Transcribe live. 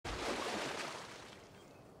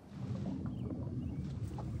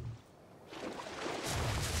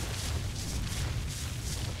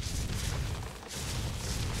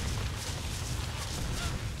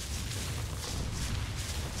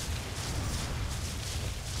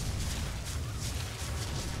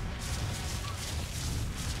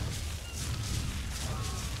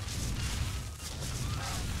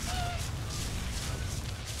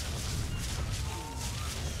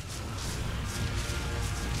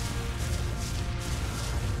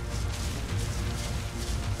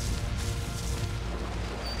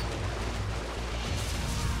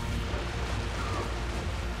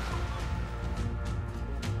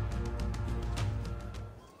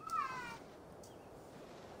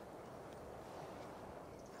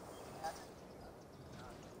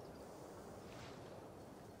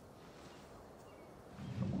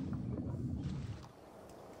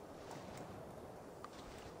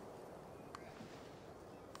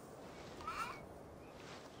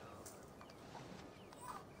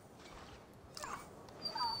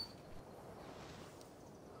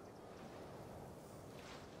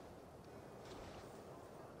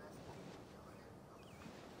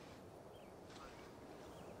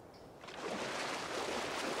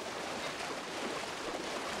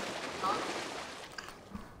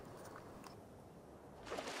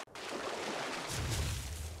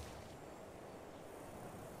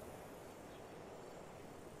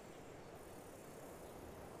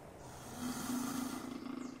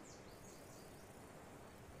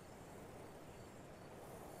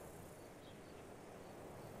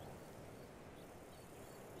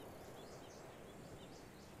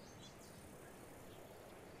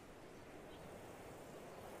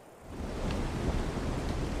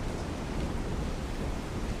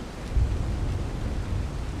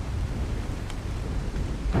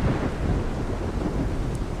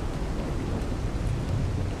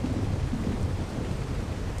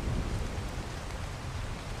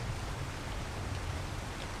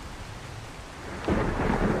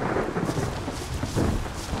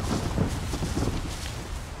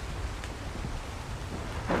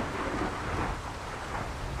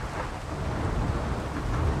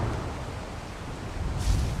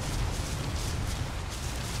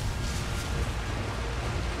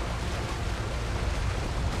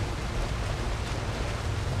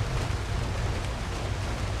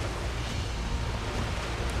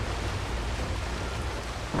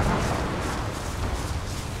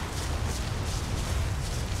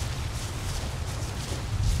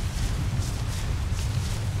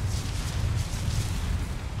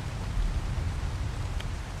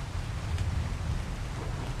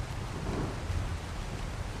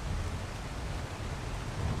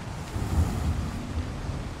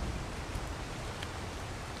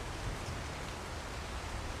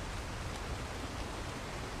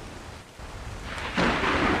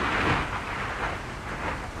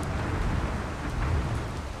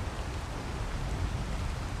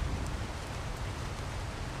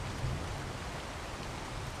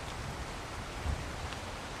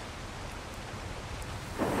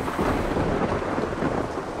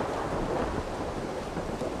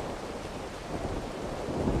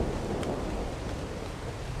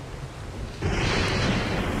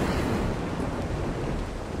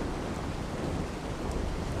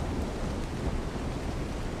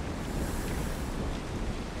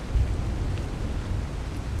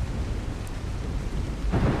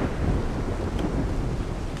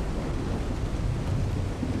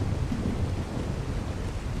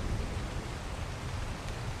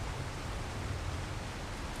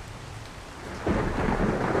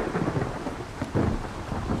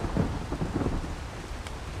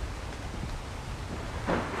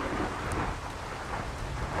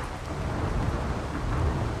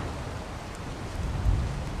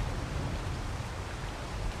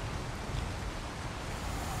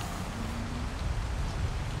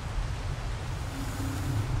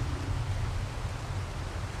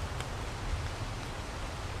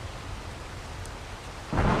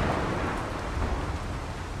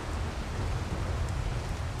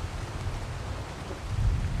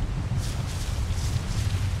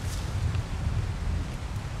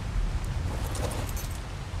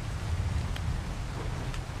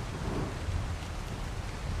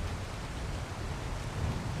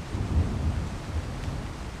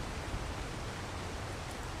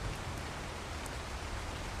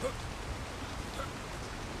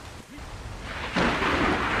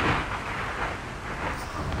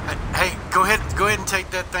Go ahead and take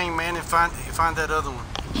that thing, man, and find that other one.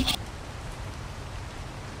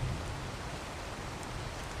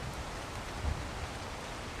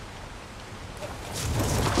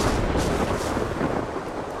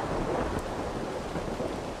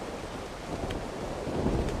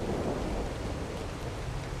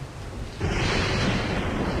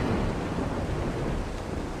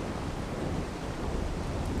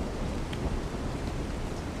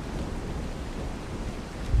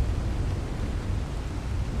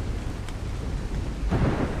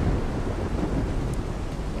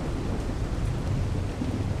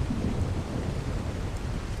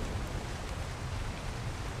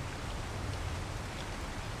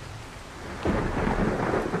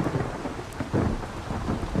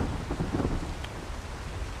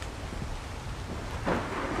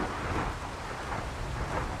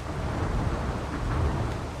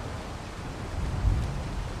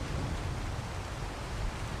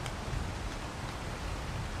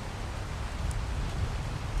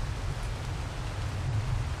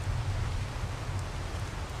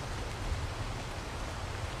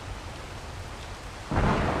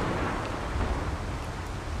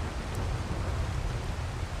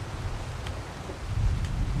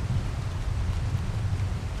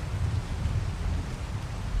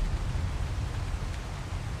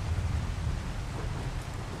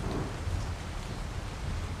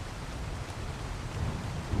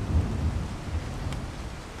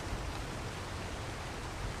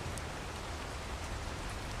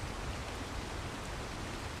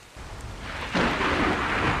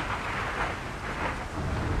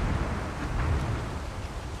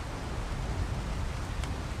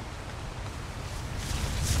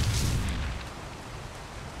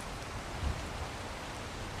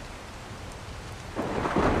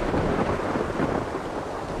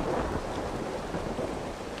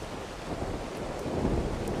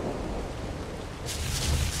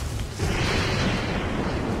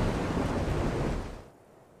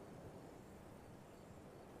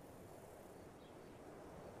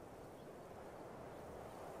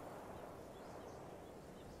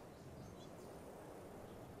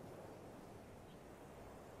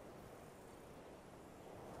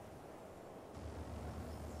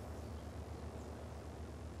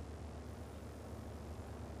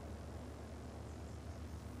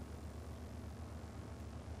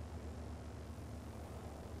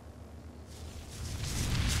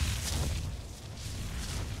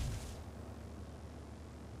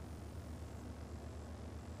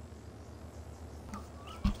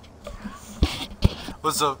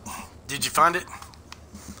 What's up? Did you find it?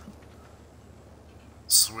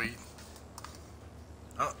 Sweet.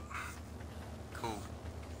 Oh, cool.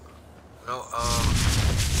 Well,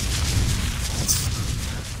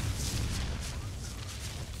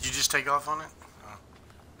 did you just take off on it? Oh.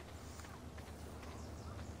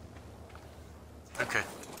 Okay.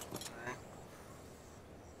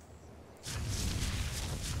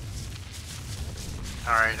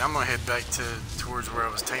 Alright, I'm gonna head back towards where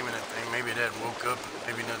I was taming that thing. Maybe that woke up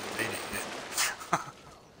and maybe nothing did it yet.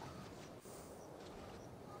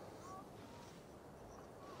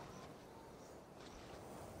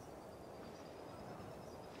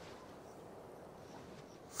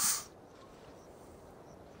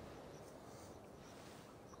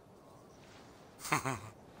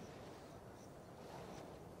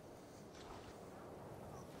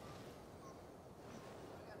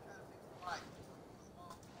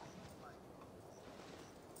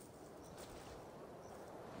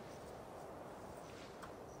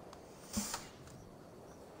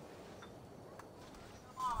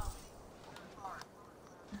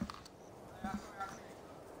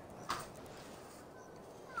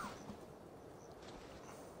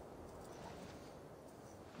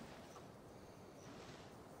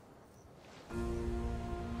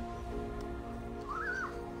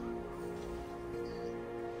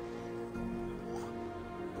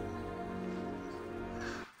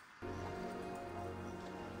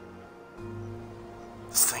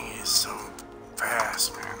 This thing is so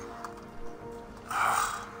fast, man.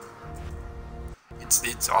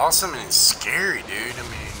 It's awesome and it's scary, dude. I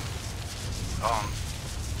mean,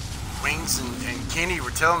 Wings and Kenny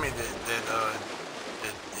were telling me that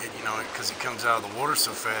you know, because it comes out of the water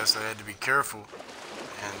so fast, I had to be careful.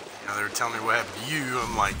 And you know, they were telling me what happened to you.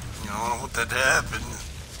 I'm like, you know, I don't want that to happen.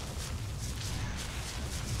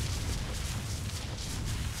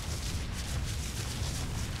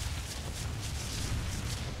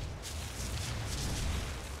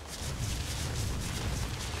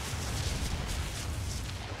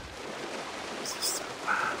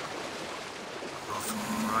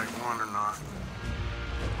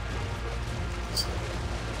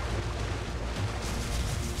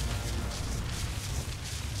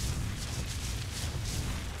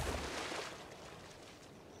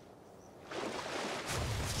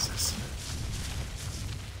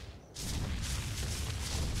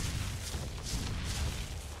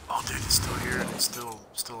 Oh, dude, it's still here and it's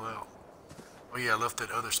still out. Oh yeah, I left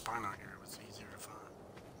that other spine out here. It was easier to find.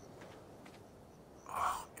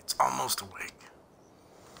 Oh, it's almost awake.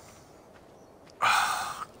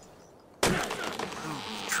 Oh. Ooh,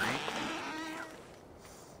 tree.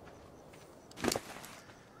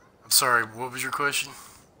 I'm sorry, what was your question?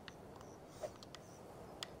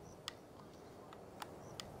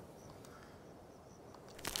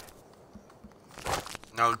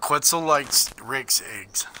 No, Quetzal likes Rick's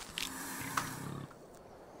eggs.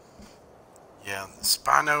 Yeah,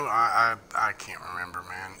 Spino, I can't remember,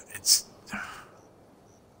 man. It's...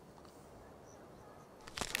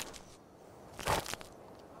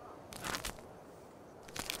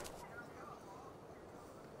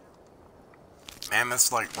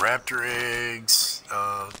 Mammoths like raptor eggs,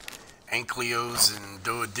 Ankylos and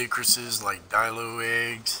Doedicruses like Dilo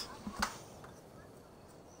eggs.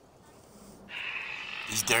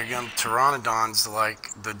 These daggum pteranodons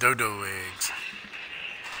like the dodo eggs.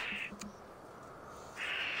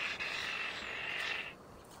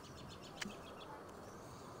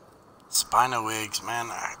 Spino eggs, man.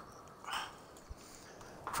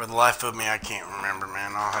 For the life of me, I can't remember,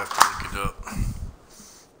 man. I'll have to look it up.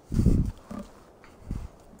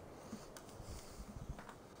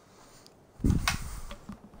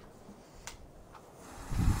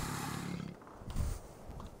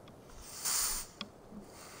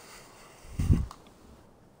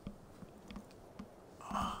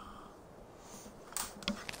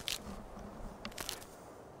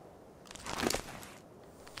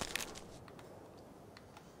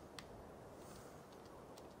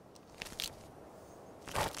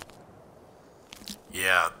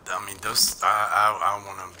 Yeah, I mean those. I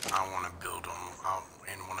wanna build them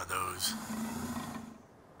in one of those.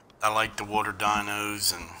 I like the water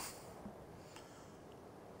dinos, and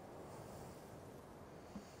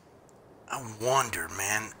I wonder,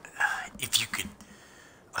 man, if you could.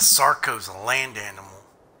 A Sarco's a land animal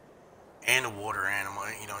and a water animal.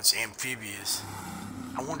 You know, it's amphibious.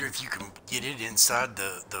 I wonder if you can get it inside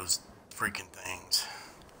those freaking things.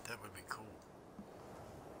 That would be cool.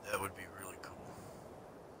 That would be really cool.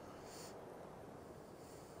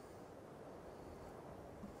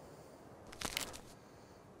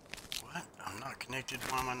 What? I'm not connected.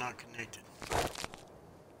 Why am I not connected?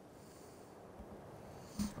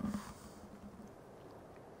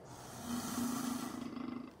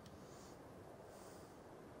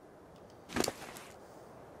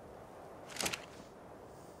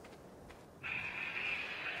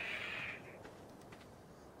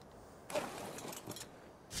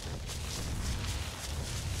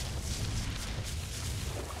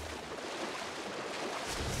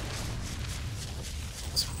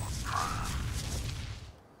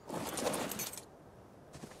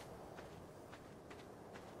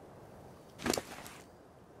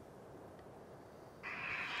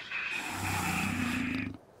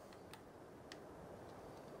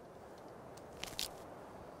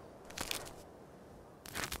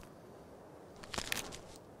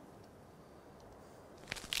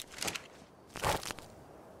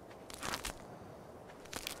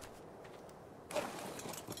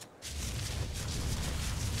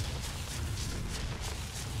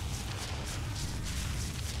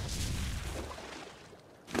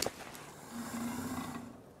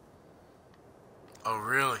 Oh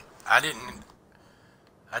really? I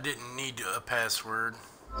didn't need a password.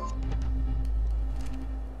 Oh,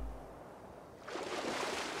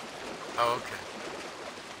 okay.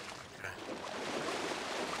 Okay.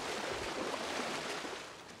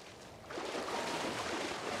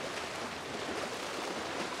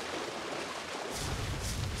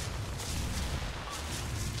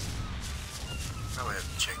 Probably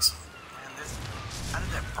have to check some. Man, this. How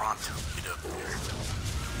did that Bronto get up there?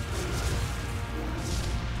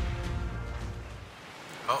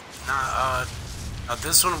 Oh, nah, now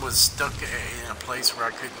this one was stuck in a place where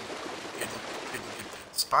I couldn't get the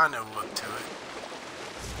Spino up to it.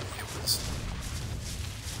 It was...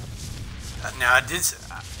 now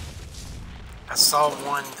I saw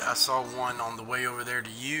one on the way over there to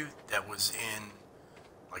you that was in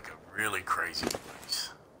like a really crazy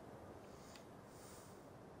place.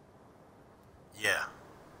 Yeah.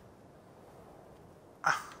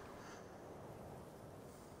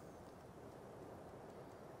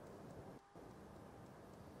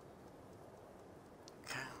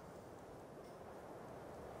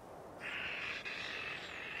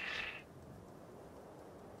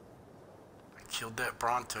 Killed that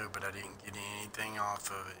Bronto, but I didn't get anything off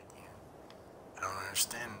of it. I don't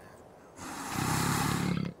understand that.